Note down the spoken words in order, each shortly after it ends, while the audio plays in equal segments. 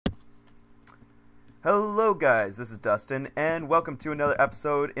Hello guys, this is Dustin, and welcome to another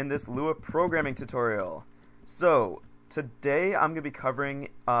episode in this Lua programming tutorial. So, today I'm going to be covering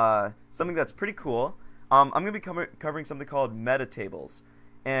something that's pretty cool. I'm going to be covering something called metatables,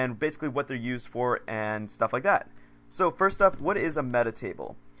 and basically what they're used for and stuff like that. So first up, what is a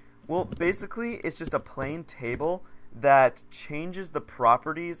metatable? Well, basically it's just a plain table that changes the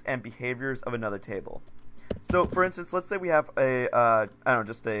properties and behaviors of another table. So for instance, let's say we have a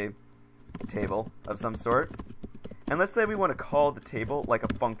table of some sort, and let's say we want to call the table like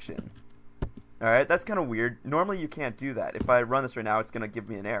a function. Alright, that's kind of weird. Normally you can't do that. If I run this right now, it's going to give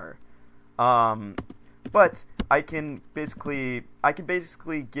me an error. But I can basically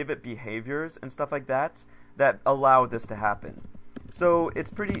give it behaviors and stuff like that that allow this to happen. So it's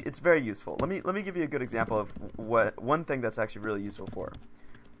very useful. Let me give you a good example of one thing that's actually really useful for.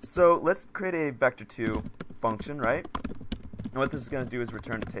 So let's create a vector2 function, right? And what this is going to do is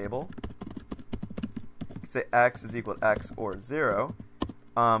return a table. Say x is equal to x or 0,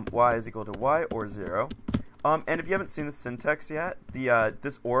 y is equal to y or 0. And if you haven't seen the syntax yet,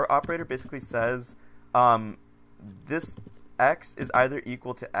 this OR operator basically says this x is either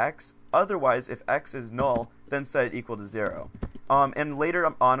equal to x, otherwise if x is null, then set it equal to 0. And later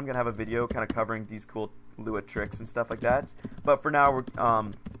on I'm going to have a video kind of covering these cool Lua tricks and stuff like that. But for now,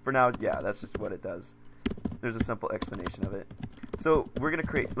 yeah, that's just what it does. There's a simple explanation of it. So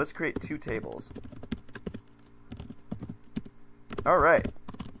let's create two tables. Alright,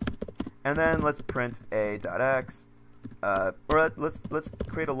 and then let's print a.x, or let's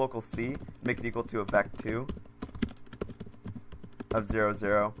create a local c, make it equal to a vec2 of 0,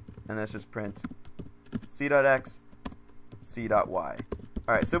 0, and let's just print c.x, c.y.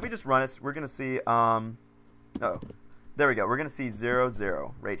 Alright, so if we just run it, we're going to see, oh, there we go, we're going to see 0,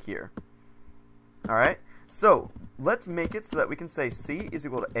 0 right here. Alright, so let's make it so that we can say c is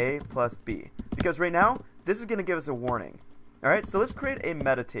equal to a plus b, because right now, this is going to give us a warning. Alright, so let's create a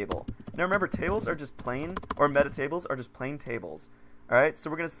metatable. Now remember, tables are just plain, or metatables are just plain tables. Alright, so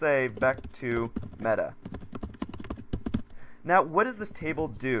we're going to say vec2 meta. Now, what does this table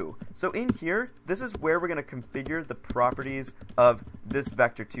do? So in here, this is where we're going to configure the properties of this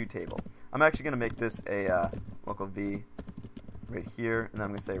vector2 table. I'm actually going to make this a local v right here, and then I'm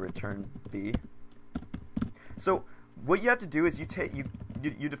going to say return b. So what you have to do is you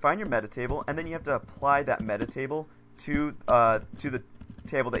define your metatable, and then you have to apply that metatable to the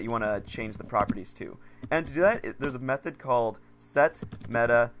table that you want to change the properties to. And to do that, there's a method called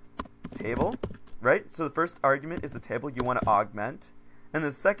setMetaTable, right? So the first argument is the table you want to augment, and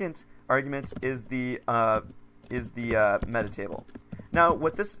the second argument is the metatable. Now,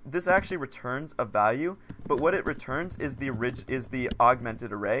 what this actually returns a value, but what it returns is the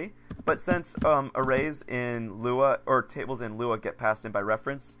augmented array. But since arrays in Lua or tables in Lua get passed in by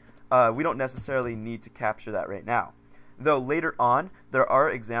reference, we don't necessarily need to capture that right now. Though later on, there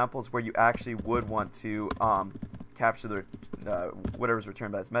are examples where you actually would want to capture whatever's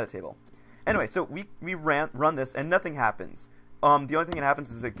returned by this metatable. Anyway, so we run this and nothing happens. The only thing that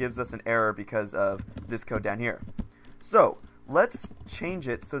happens is it gives us an error because of this code down here. So let's change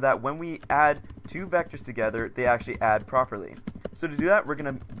it so that when we add two vectors together, they actually add properly. So to do that, we're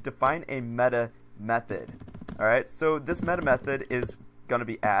going to define a meta method. Alright, so this meta method is going to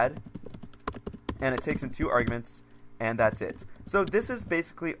be add, and it takes in two arguments, and that's it. So this is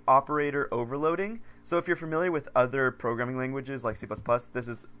basically operator overloading. So if you're familiar with other programming languages like C++, this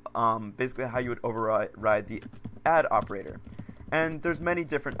is basically how you would override the add operator. And there's many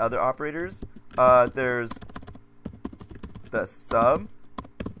different other operators. There's the sub,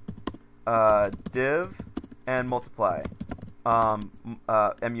 div, and multiply,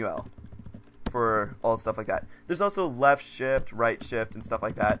 MUL, for all stuff like that. There's also left shift, right shift, and stuff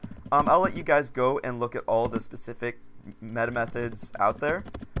like that. I'll let you guys go and look at all the specific meta methods out there.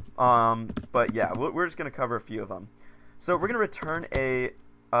 But yeah, we're just gonna cover a few of them. So we're gonna return a.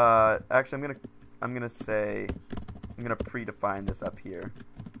 Actually, I'm gonna predefine this up here.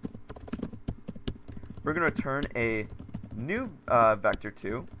 We're gonna return a new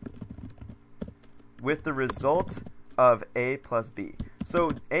vector2 with the result of a plus b.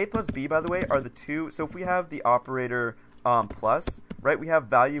 So a plus b, by the way, are the two. So if we have the operator plus, right, we have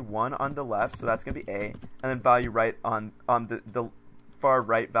value 1 on the left, so that's going to be a, and then value right on the far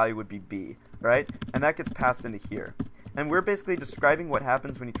right value would be b, right? And that gets passed into here. And we're basically describing what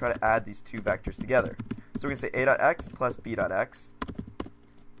happens when you try to add these two vectors together. So we're going to say a.x plus b.x,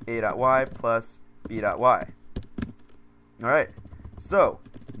 a.y plus b.y. Alright, so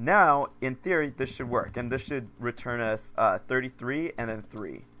now, in theory, this should work, and this should return us 33 and then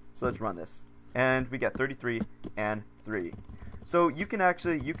 3. So let's run this. And we get 33 and 3. So you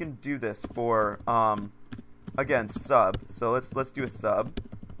can do this for again, sub. So let's do a sub.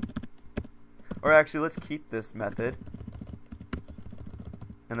 Or actually, let's keep this method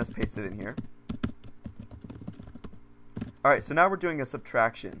and let's paste it in here. All right, so now we're doing a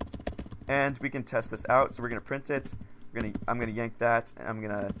subtraction, and we can test this out. So we're gonna print it. I'm gonna yank that, and I'm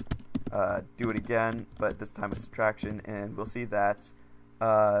gonna do it again, but this time with subtraction, and we'll see that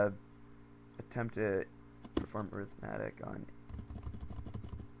attempt to perform arithmetic on.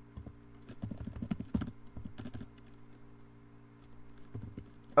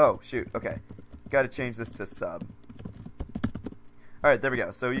 Oh shoot! Okay, got to change this to sub. All right, there we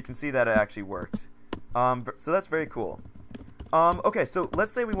go. So you can see that it actually worked. So that's very cool. Okay, so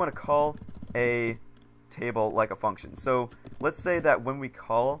let's say we want to call a table like a function. So let's say that when we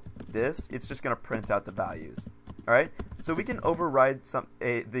call this, it's just going to print out the values. All right. So we can override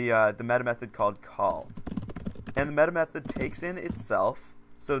the meta method called call, and the meta method takes in itself.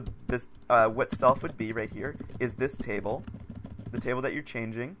 So this what self would be right here is this table, the table that you're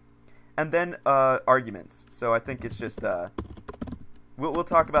changing, and then arguments. So I think it's just we'll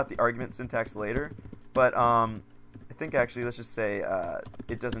talk about the argument syntax later, but I think actually let's just say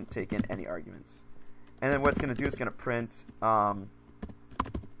it doesn't take in any arguments. And then what it's going to do is going to print,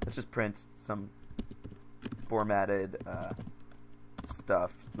 let's just print some formatted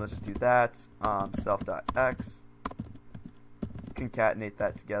stuff. Let's just do that, self.x, concatenate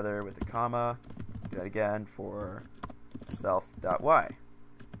that together with a comma, do that again for self.y.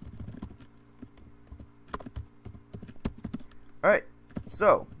 Alright,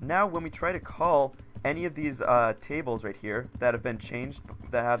 so now when we try to call any of these tables right here that have been changed,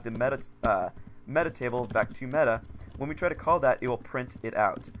 that have the metatable vec2 meta, when we try to call that, it will print it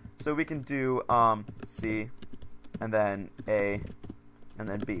out. So we can do C, and then A, and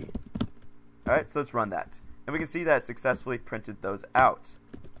then B. Alright, so let's run that. And we can see that it successfully printed those out.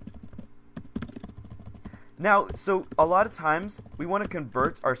 Now, so a lot of times, we want to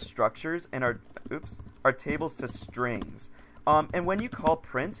convert our structures and our tables to strings. And when you call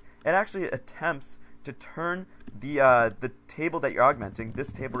print, it actually attempts to turn the table that you're augmenting,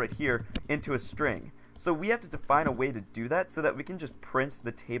 this table right here, into a string. So we have to define a way to do that so that we can just print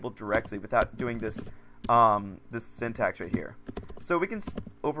the table directly without doing this this syntax right here. So we can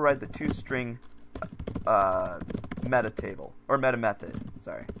override the toString metatable, or metamethod,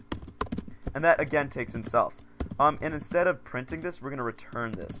 sorry. And that again takes in self. And instead of printing this, we're going to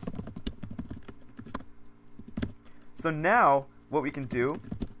return this. So now what we can do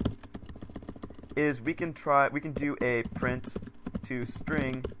is we can do a print to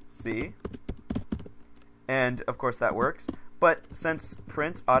string C, and of course that works. But since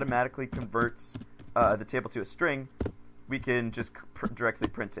print automatically converts the table to a string, we can just directly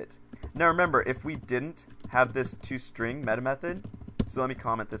print it. Now remember, if we didn't have this toString meta method, so let me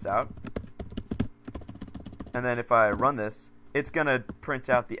comment this out, and then if I run this, it's gonna print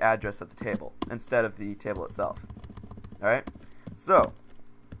out the address of the table instead of the table itself. Alright, so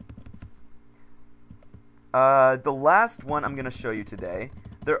the last one I'm going to show you today,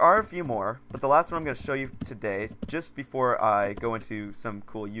 there are a few more, but the last one I'm going to show you today, just before I go into some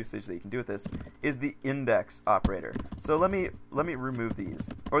cool usage that you can do with this, is the index operator. So let me remove these,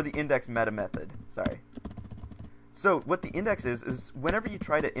 or the index meta method, sorry. So what the index is whenever you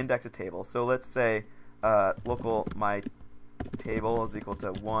try to index a table, so let's say local my table is equal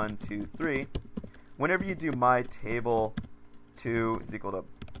to 1, 2, 3, whenever you do my table 2 is equal to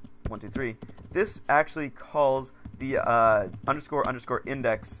 1, 2, 3, this actually calls the underscore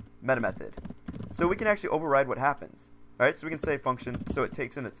index meta method. So we can actually override what happens. Alright, so we can say function, so it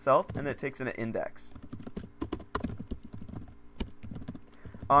takes in itself, and then it takes in an index.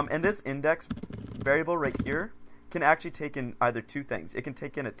 And this index variable right here can actually take in either two things. It can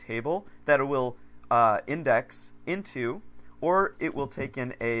take in a table that it will index into, or it will take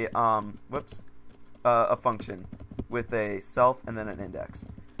in a function with a self and then an index.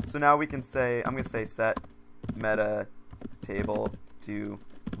 So now we can say, I'm going to say set meta table to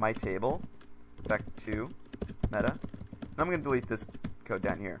my table, vec2 meta. And I'm going to delete this code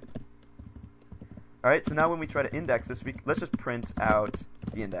down here. Alright, so now when we try to index this, let's just print out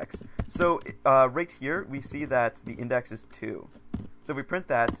the index. So right here, we see that the index is 2. So if we print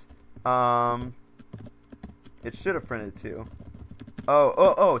that, it should have printed 2.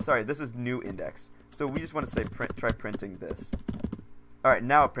 Oh, sorry, this is new index. So we just want to say try printing this. Alright,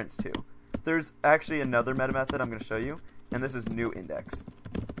 now it prints 2. There's actually another meta method I'm going to show you, and this is new index.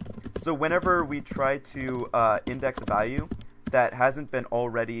 So whenever we try to index a value that hasn't been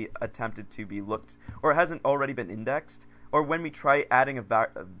already attempted to be looked, or hasn't already been indexed, or when we try adding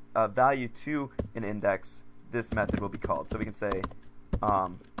a value to an index this method will be called. So we can say,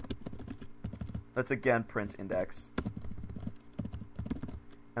 let's again print index,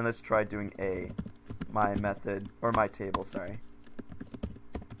 and let's try doing my method, or my table, sorry.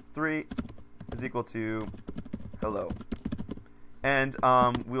 3 is equal to hello. And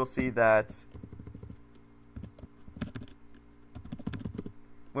we'll see that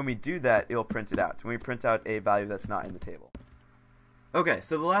when we do that, it'll print it out. When we print out a value that's not in the table. Okay,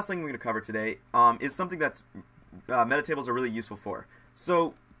 so the last thing we're going to cover today is something that's metatables are really useful for.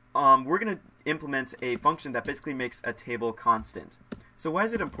 So we're going to implement a function that basically makes a table constant. So why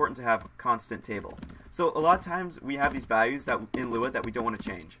is it important to have constant table? So a lot of times we have these values that in Lua that we don't want to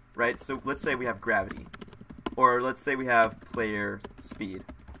change, right? So let's say we have gravity, or let's say we have player speed,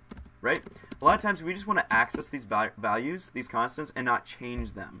 right? A lot of times we just want to access these values, these constants, and not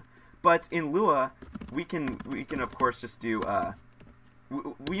change them. But in Lua, we can of course just do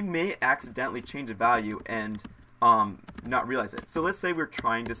we may accidentally change a value and not realize it. So let's say we're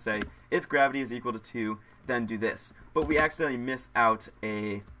trying to say if gravity is equal to 2, then do this, but we accidentally miss out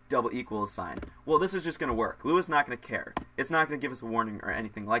a double equals sign. Well, this is just going to work. Lua's not going to care. It's not going to give us a warning or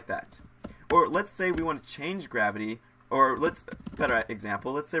anything like that. Or let's say we want to change gravity, or better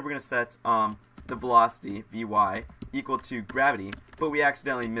example, let's say we're going to set the velocity, Vy, equal to gravity, but we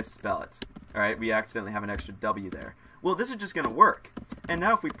accidentally misspell it. Alright, we accidentally have an extra W there. Well, this is just going to work. And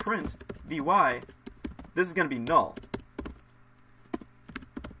now if we print Vy, this is going to be null.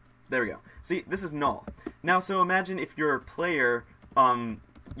 There we go. See, this is null. Now, so imagine if your player,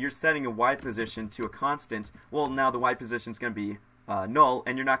 you're setting a Y position to a constant. Well, now the Y position is going to be null,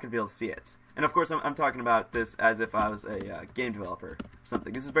 and you're not going to be able to see it. And of course, I'm talking about this as if I was a game developer or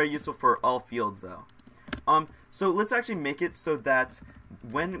something. This is very useful for all fields, though. So let's actually make it so that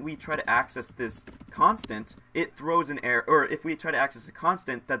when we try to access this constant, it throws an error. Or if we try to access a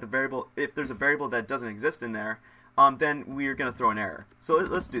constant, that the variable, if there's a variable that doesn't exist in there, then we're going to throw an error. So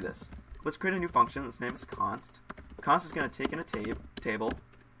let's do this. Let's create a new function. Let's name it const. Const is going to take in a table,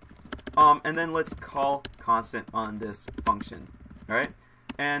 and then let's call constant on this function. All right.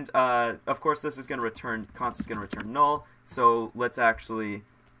 And of course, this is going to return constant is going to return null. So let's actually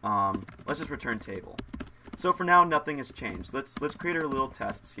let's just return table. So for now, nothing has changed. Let's create our little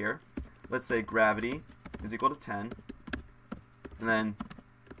tests here. Let's say gravity is equal to 10, and then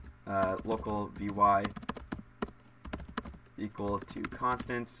local Vy equal to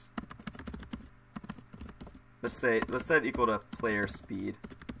constants. Let's set it equal to player speed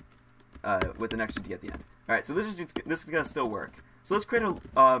with an extra d at the end. All right, so this is going to still work. So let's create a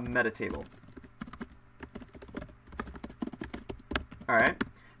metatable. All right.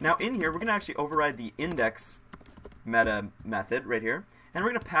 Now in here, we're going to actually override the index meta method right here, and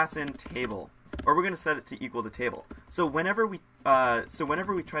we're going to pass in table, or we're going to set it to equal to table. So whenever we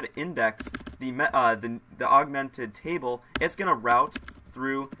try to index the augmented table, it's going to route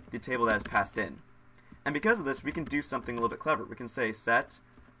through the table that is passed in. And because of this, we can do something a little bit clever. We can say set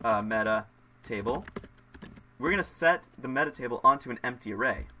meta table. We're going to set the meta table onto an empty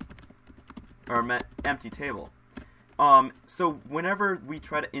array, or empty table. So whenever we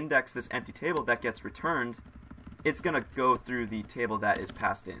try to index this empty table that gets returned, it's going to go through the table that is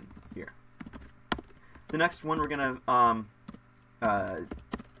passed in here. The next one we're going to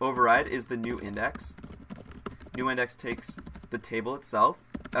override is the new index. New index takes the table itself,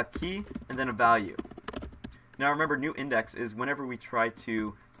 a key, and then a value. Now remember, new index is whenever we try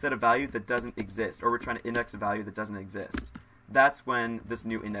to set a value that doesn't exist, or we're trying to index a value that doesn't exist. That's when this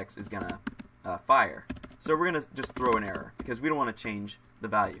new index is going to fire. So we're going to just throw an error, because we don't want to change the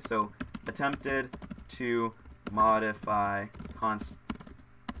value. So attempted to modify const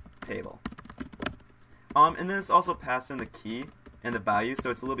table. And then this also passes in the key and the value,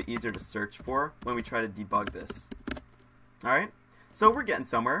 so it's a little bit easier to search for when we try to debug this. Alright, so we're getting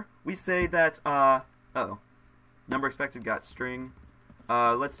somewhere. We say that, number expected got string.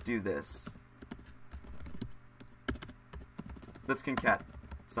 Let's do this. Let's concat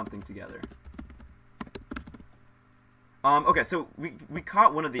something together. Okay, so we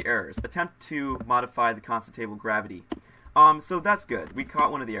caught one of the errors. Attempt to modify the constant table gravity. So that's good. We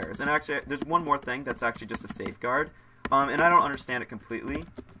caught one of the errors. And actually, there's one more thing that's actually just a safeguard. And I don't understand it completely.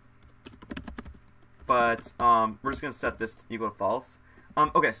 But we're just going to set this to equal to false.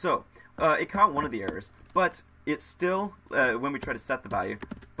 Okay, so it caught one of the errors. But it still, when we try to set the value,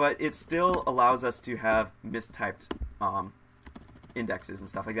 but it still allows us to have mistyped indexes and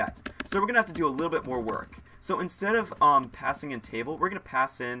stuff like that. So we're going to have to do a little bit more work. So instead of passing in table, we're going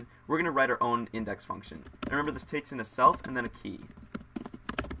to write our own index function. And remember, this takes in a self and then a key.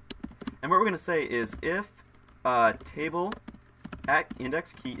 And what we're going to say is if table at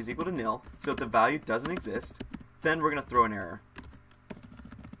index key is equal to nil, so if the value doesn't exist, then we're going to throw an error.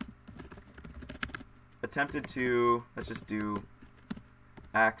 Attempted to, let's just do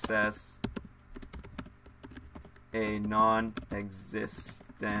access a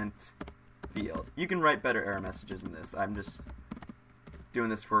non-existent field. You can write better error messages than this. I'm just doing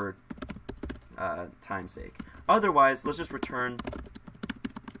this for time's sake. Otherwise, let's just return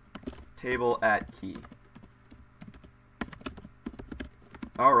table at key.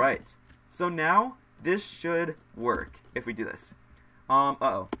 Alright, so now this should work if we do this.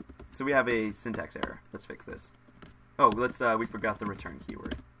 Uh-oh. So we have a syntax error. Let's fix this. Oh, we forgot the return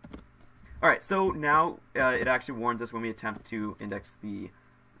keyword. Alright, so now it actually warns us when we attempt to index the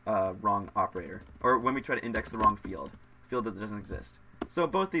wrong operator, or when we try to index the wrong field that doesn't exist. So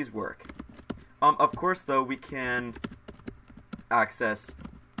both these work. Of course, though, we can access,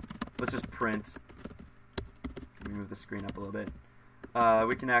 let's just print, let me move the screen up a little bit.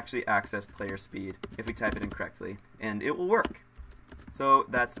 We can actually access player speed if we type it in correctly, and it will work. So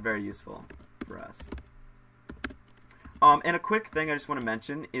that's very useful for us. And a quick thing I just want to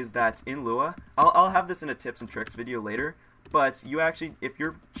mention is that in Lua, I'll have this in a tips and tricks video later, but you actually, if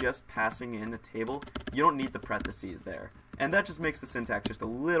you're just passing in a table, you don't need the parentheses there. And that just makes the syntax just a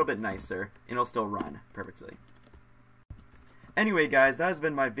little bit nicer, and it'll still run perfectly. Anyway, guys, that has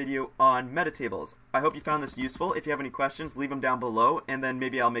been my video on metatables. I hope you found this useful. If you have any questions, leave them down below, and then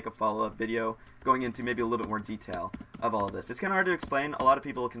maybe I'll make a follow-up video going into maybe a little bit more detail of all of this. It's kind of hard to explain. A lot of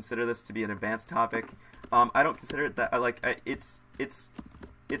people consider this to be an advanced topic. I don't consider it that. It's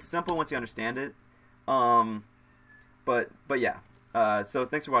simple once you understand it. But yeah. So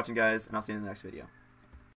thanks for watching, guys, and I'll see you in the next video.